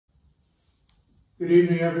Good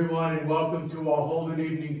evening, everyone, and welcome to our Holden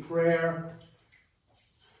evening prayer.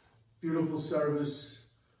 Beautiful service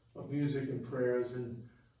of music and prayers, and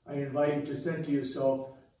I invite you to center yourself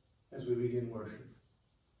as we begin worship.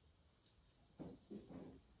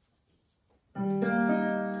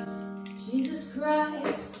 Jesus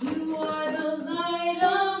Christ, you are the light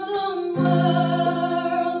of the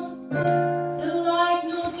world, the light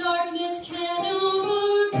no darkness can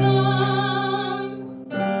overcome.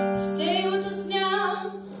 Stay with us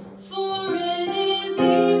now, for it is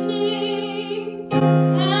evening,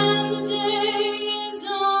 and the day is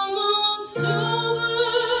almost over.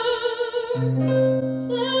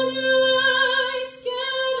 Let your light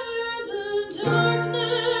scatter the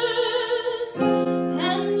darkness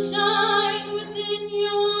and shine within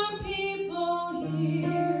your people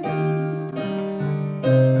here.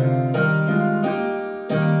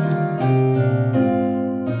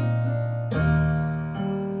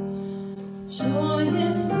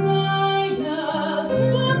 Joyous light of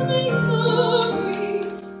heavenly glory,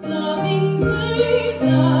 loving praise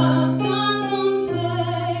of God's own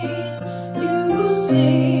face, you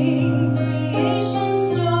sing creation's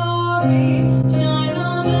story, shine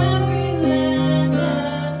on every land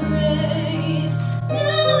and race.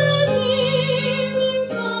 Now as evening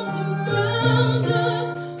falls around us,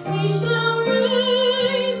 we shall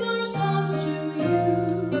raise our songs to you.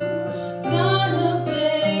 God of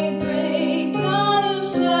daybreak, God of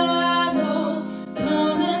shadows,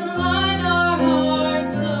 come and light our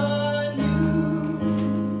hearts anew.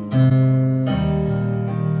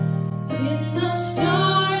 In the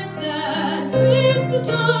stars that pierce the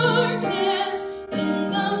darkness,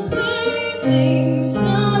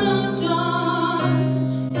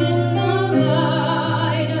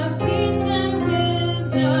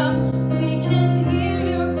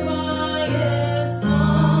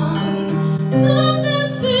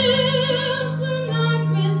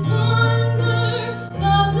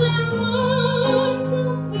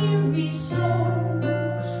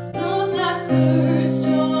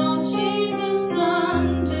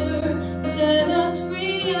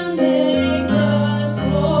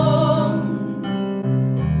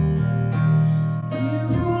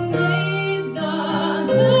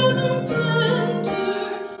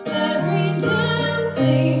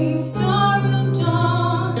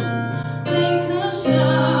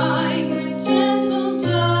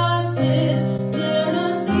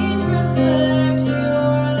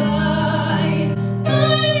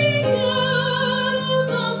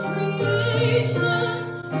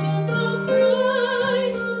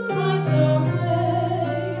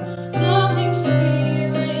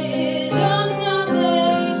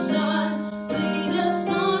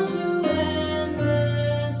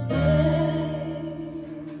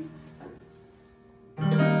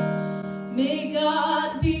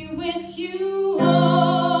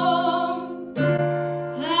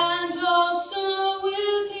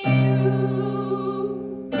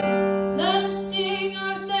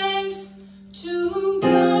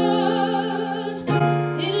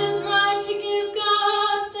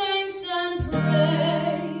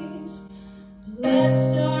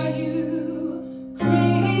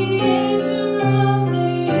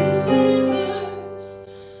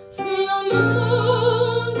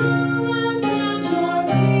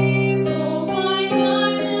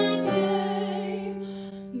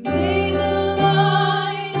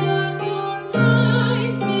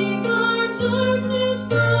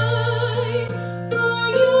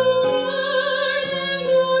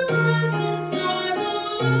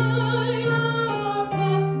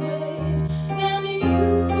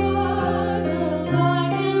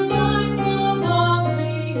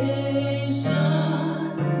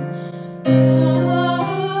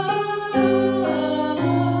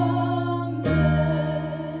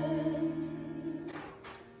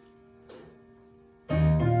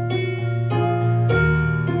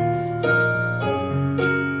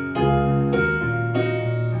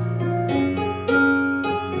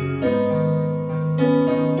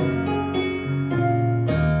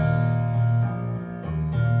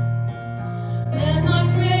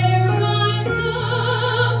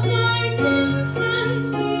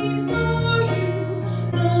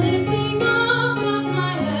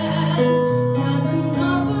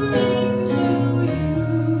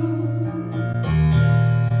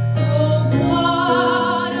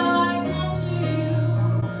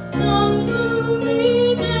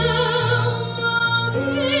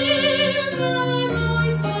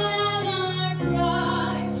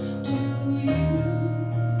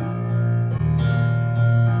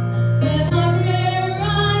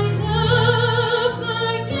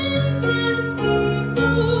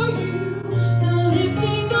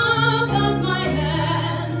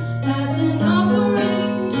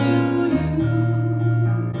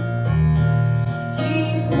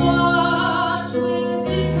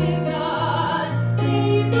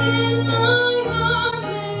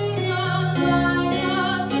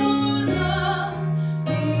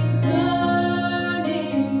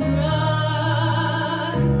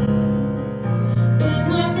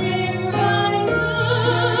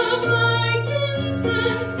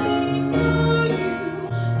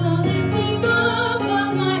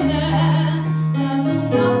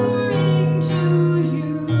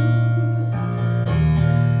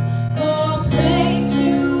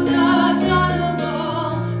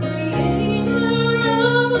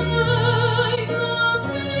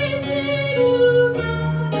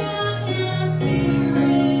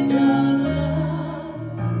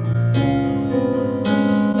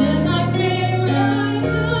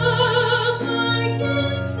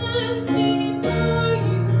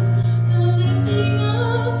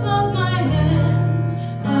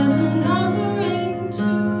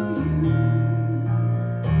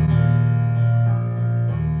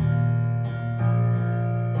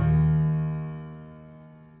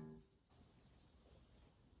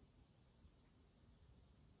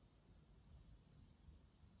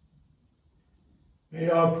 May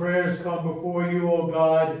our prayers come before you, O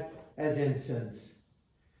God, as incense.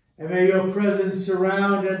 And may your presence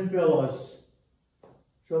surround and fill us,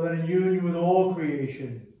 so that in union with all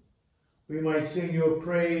creation, we might sing your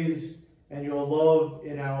praise and your love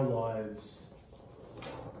in our lives.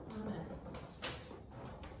 Amen.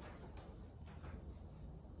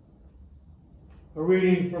 A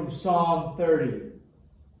reading from Psalm 30.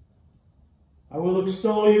 I will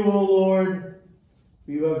extol you, O Lord,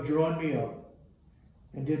 for you have drawn me up,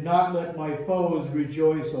 and did not let my foes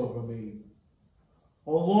rejoice over me.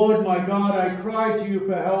 O Lord, my God, I cried to you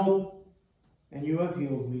for help, and you have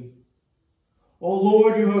healed me. O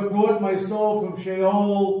Lord, you have brought my soul from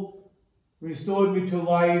Sheol, restored me to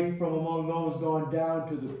life from among those gone down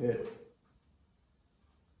to the pit.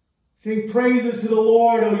 Sing praises to the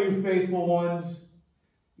Lord, O you faithful ones.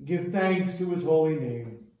 Give thanks to his holy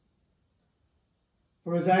name.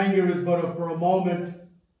 For his anger is but for a moment,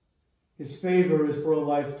 his favor is for a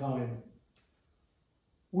lifetime.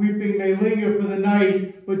 Weeping may linger for the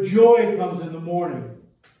night, but joy comes in the morning.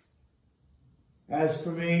 As for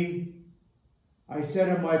me, I said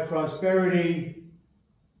in my prosperity,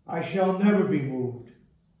 I shall never be moved.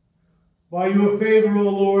 By your favor, O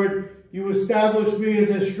Lord, you established me as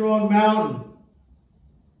a strong mountain.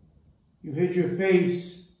 You hid your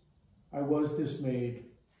face, I was dismayed.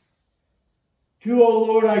 To you, O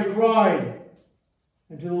Lord, I cried,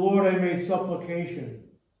 and to the Lord I made supplication.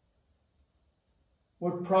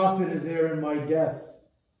 What profit is there in my death?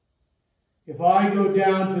 If I go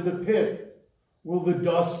down to the pit, will the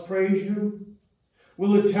dust praise you?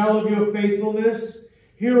 Will it tell of your faithfulness?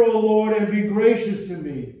 Hear, O Lord, and be gracious to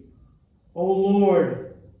me. O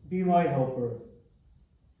Lord, be my helper.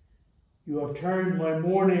 You have turned my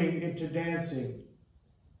mourning into dancing.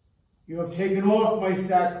 You have taken off my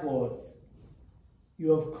sackcloth.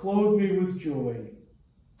 You have clothed me with joy,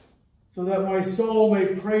 so that my soul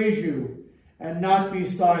may praise you and not be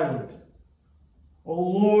silent. O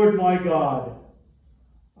Lord, my God,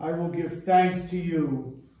 I will give thanks to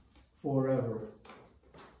you forever.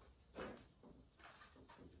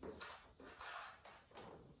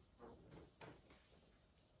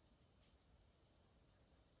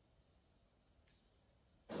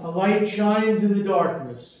 A light shines in the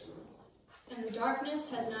darkness, And the darkness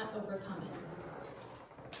has not overcome it.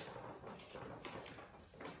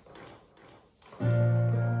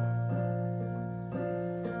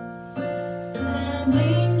 An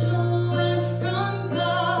angel went from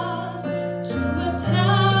God to a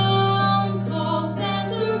town called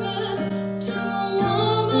Nazareth, to a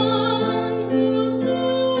woman whose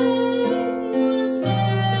name was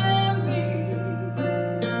Mary.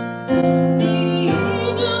 The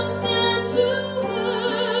angel said to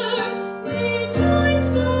her, "Rejoice,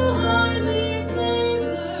 so highly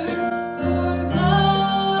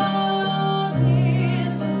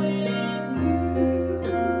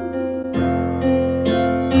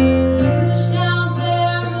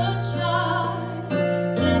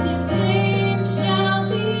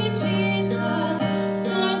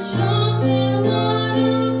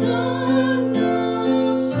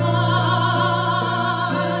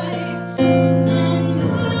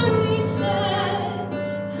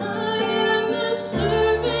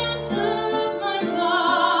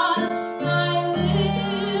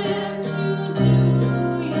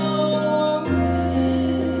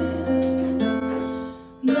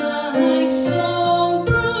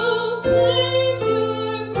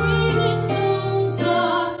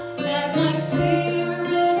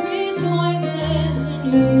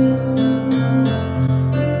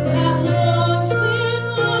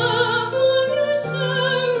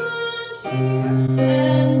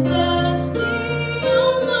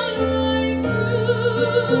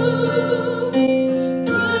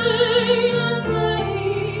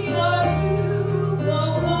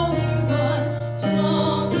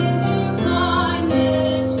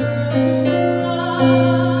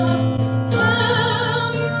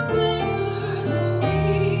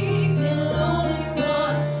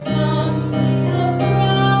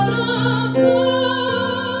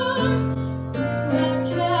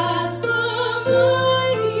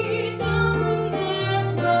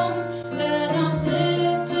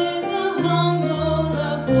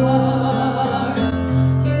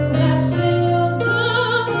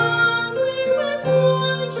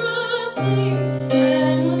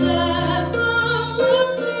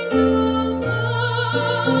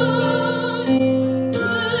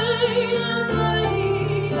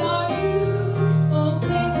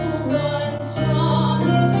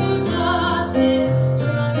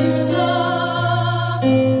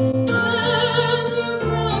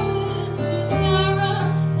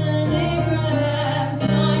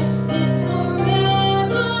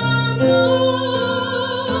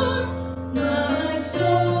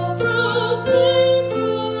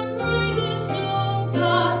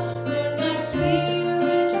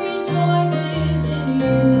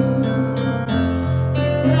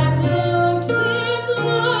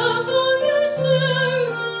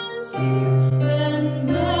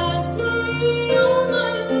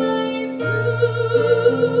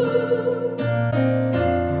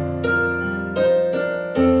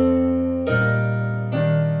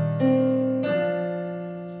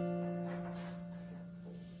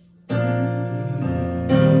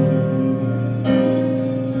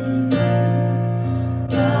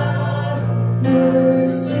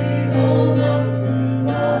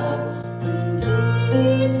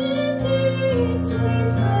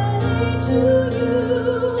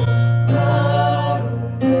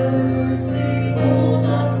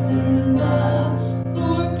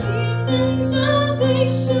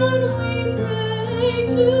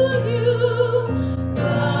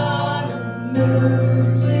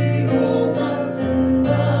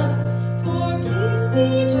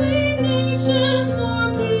between nations,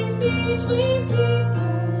 for peace between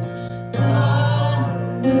peoples.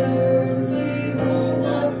 God, mercy, hold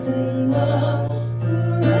us in love.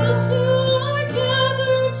 For us who are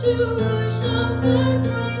gathered to worship and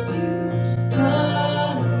praise you.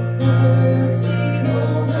 God, mercy,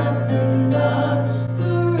 hold us in love.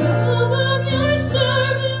 For all of your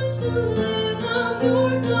servants who live out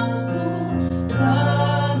your gospel.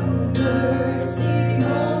 God, mercy,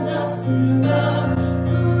 hold us in love.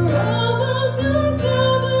 For all those who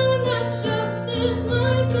gather, that justice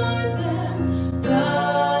might guide them.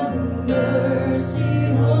 God,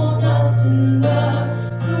 mercy, hold us in love.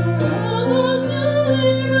 For all those who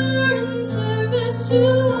labor in service to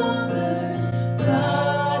others.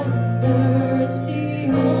 God, mercy,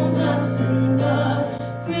 hold us in love.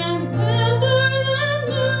 Grant weather that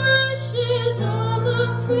nourishes all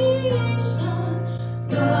of creation.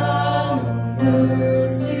 God,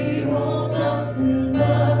 mercy, hold us in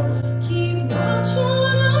love. Keep watch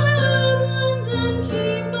on our loved ones and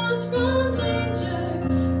keep us from danger.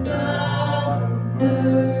 God,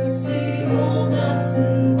 mercy, hold us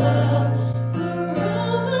in love. For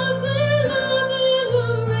all the beloved who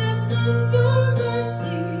rest in your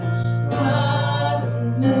mercy. God,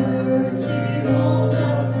 mercy, hold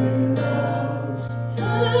us in love.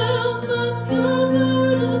 Help us,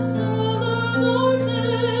 comfort us all of our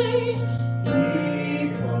days.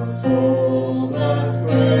 Keep us, hold us,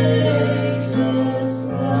 gracious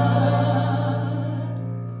God.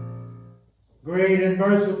 Great and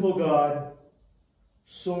merciful God,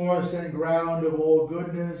 source and ground of all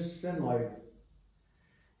goodness and life,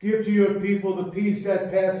 give to your people the peace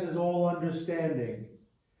that passes all understanding,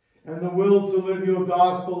 and the will to live your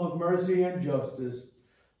gospel of mercy and justice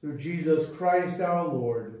through Jesus Christ our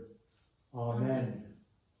Lord. Amen.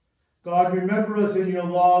 God, remember us in your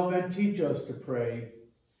love and teach us to pray.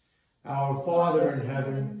 Our Father in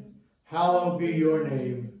heaven, hallowed be your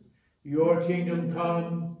name. Your kingdom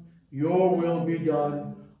come, your will be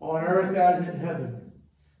done, on earth as in heaven.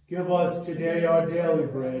 Give us today our daily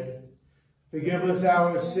bread. Forgive us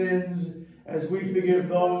our sins as we forgive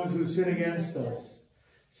those who sin against us.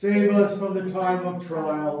 Save us from the time of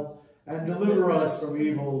trial and deliver us from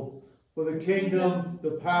evil. For the kingdom,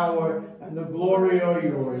 the power, and the glory are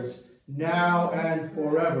yours, now and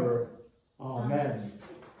forever. Amen.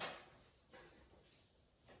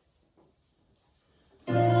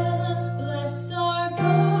 Let us bless our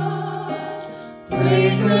God.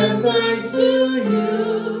 Praise and thanks to